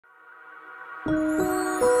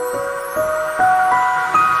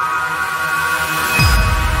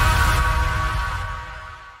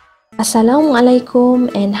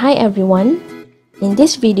Assalamualaikum and hi everyone. In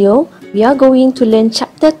this video, we are going to learn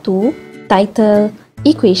chapter 2 titled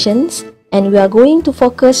Equations, and we are going to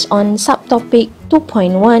focus on subtopic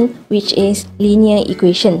 2.1, which is linear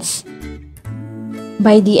equations.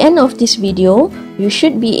 By the end of this video, you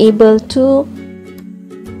should be able to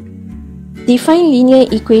define linear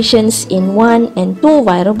equations in 1 and 2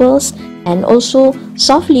 variables and also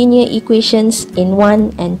solve linear equations in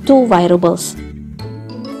 1 and 2 variables.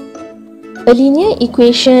 A linear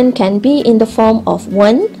equation can be in the form of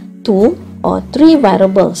 1, 2, or 3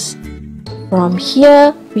 variables. From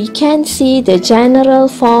here, we can see the general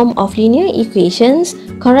form of linear equations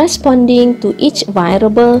corresponding to each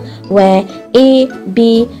variable where a,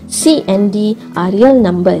 b, c, and d are real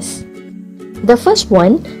numbers. The first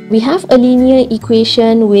one, we have a linear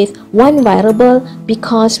equation with one variable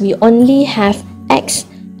because we only have x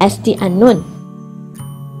as the unknown.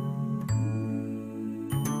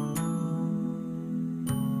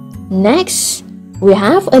 Next, we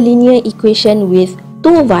have a linear equation with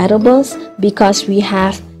two variables because we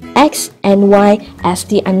have x and y as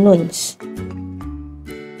the unknowns.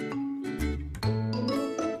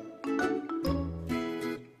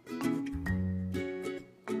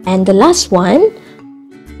 And the last one,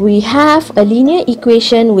 we have a linear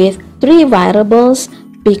equation with three variables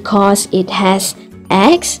because it has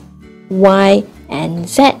x, y, and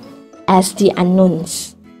z as the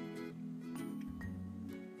unknowns.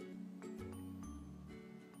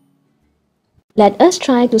 Let us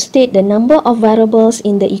try to state the number of variables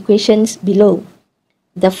in the equations below.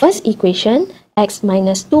 The first equation, x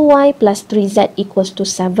minus 2y plus 3z equals to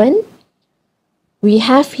 7. We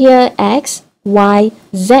have here x, y,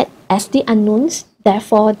 z as the unknowns.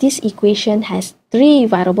 Therefore, this equation has three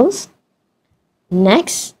variables.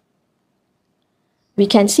 Next, we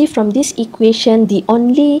can see from this equation the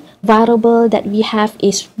only variable that we have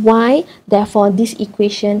is y. Therefore, this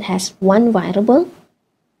equation has one variable.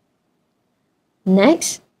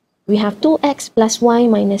 Next, we have 2x plus y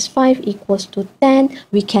minus 5 equals to 10.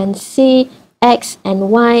 We can see x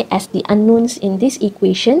and y as the unknowns in this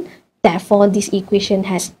equation. Therefore, this equation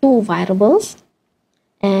has two variables.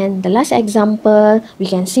 And the last example, we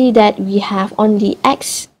can see that we have only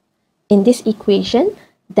x in this equation.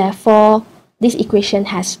 Therefore, this equation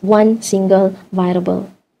has one single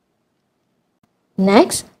variable.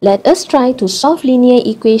 Next, let us try to solve linear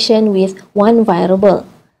equation with one variable.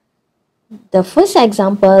 The first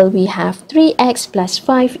example, we have 3x plus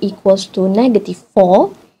 5 equals to negative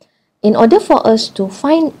 4. In order for us to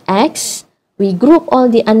find x, we group all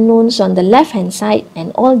the unknowns on the left-hand side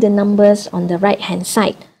and all the numbers on the right-hand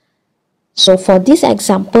side. So for this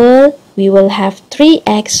example, we will have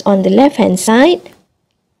 3x on the left-hand side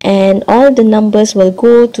and all the numbers will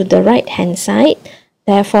go to the right-hand side.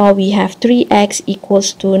 Therefore, we have 3x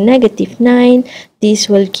equals to negative 9. This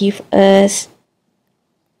will give us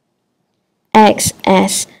x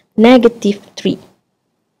as negative 3.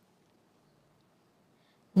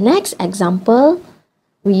 Next example,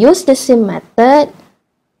 we use the same method.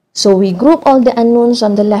 So we group all the unknowns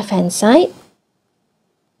on the left-hand side,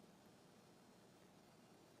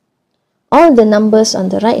 all the numbers on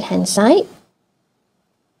the right-hand side.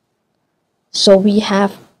 So we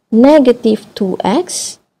have negative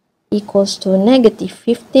 2x equals to negative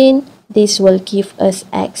 15. This will give us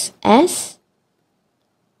x as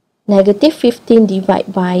negative 15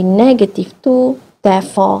 divided by negative 2,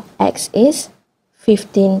 therefore x is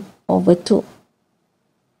 15 over 2.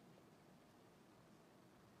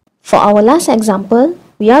 For our last example,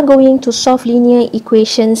 we are going to solve linear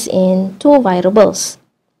equations in two variables.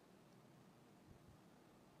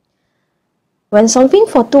 When solving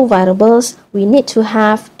for two variables, we need to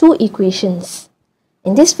have two equations.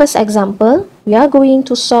 In this first example, we are going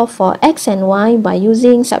to solve for x and y by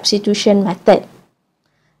using substitution method.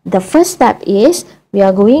 The first step is we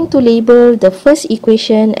are going to label the first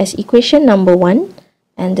equation as equation number 1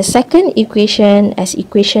 and the second equation as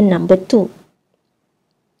equation number 2.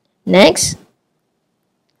 Next,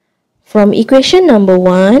 from equation number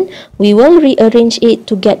 1, we will rearrange it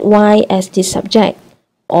to get y as the subject,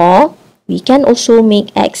 or we can also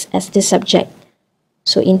make x as the subject.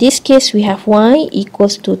 So in this case, we have y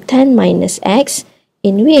equals to 10 minus x,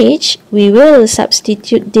 in which we will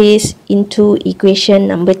substitute this into equation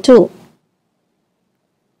number 2.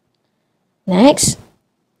 Next,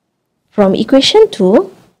 from equation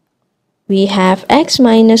 2, we have x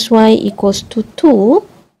minus y equals to 2.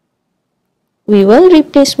 We will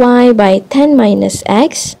replace y by 10 minus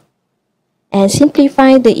x and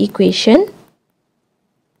simplify the equation.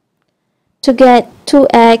 to get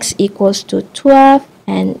 2x equals to 12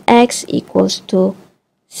 and x equals to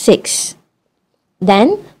 6.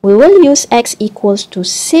 Then, we will use x equals to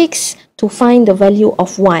 6 to find the value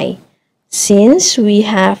of y. Since we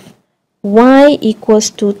have y equals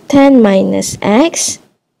to 10 minus x,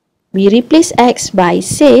 we replace x by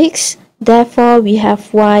 6, therefore we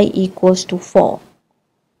have y equals to 4.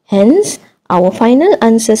 Hence, our final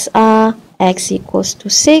answers are x equals to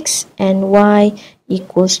 6 and y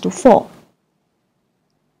equals to 4.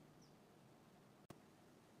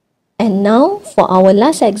 And now, for our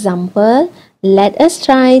last example, let us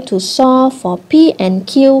try to solve for p and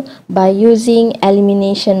q by using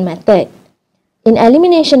elimination method. In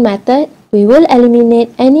elimination method, we will eliminate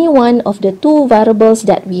any one of the two variables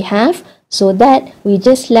that we have so that we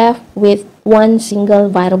just left with one single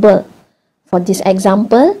variable. For this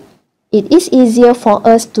example, it is easier for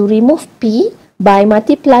us to remove p by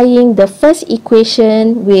multiplying the first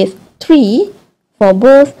equation with 3 for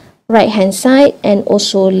both right hand side and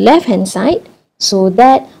also left hand side, so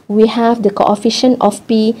that we have the coefficient of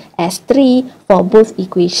p as 3 for both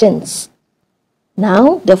equations.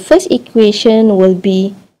 Now, the first equation will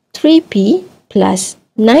be 3p plus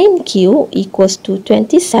 9q equals to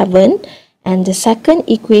 27, and the second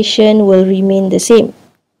equation will remain the same.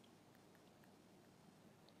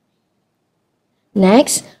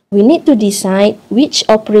 Next, we need to decide which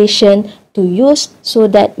operation to use so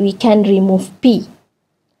that we can remove p.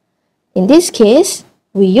 In this case,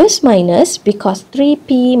 we use minus because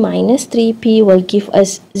 3p minus 3p will give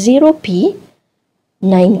us 0p,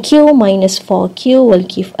 9q minus 4q will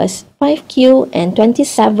give us 5q, and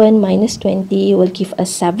 27 minus 20 will give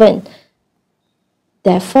us 7.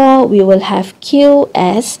 Therefore, we will have q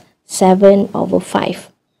as 7 over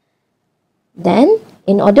 5. Then,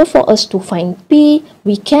 in order for us to find p,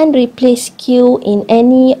 we can replace q in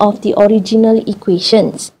any of the original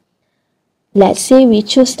equations. Let's say we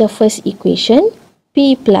choose the first equation,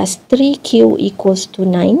 p plus 3q equals to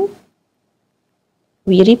 9.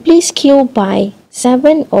 We replace q by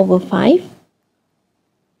 7 over 5.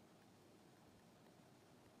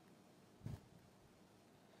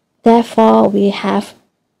 Therefore, we have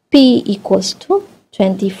p equals to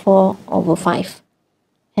 24 over 5.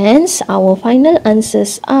 Hence, our final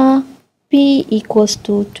answers are p equals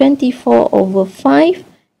to 24 over 5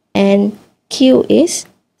 and q is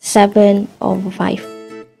 7 over 5.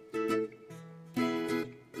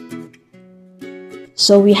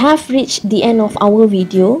 So we have reached the end of our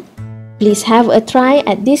video. Please have a try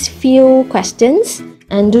at these few questions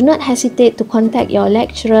and do not hesitate to contact your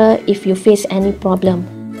lecturer if you face any problem.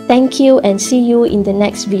 Thank you and see you in the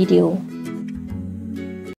next video.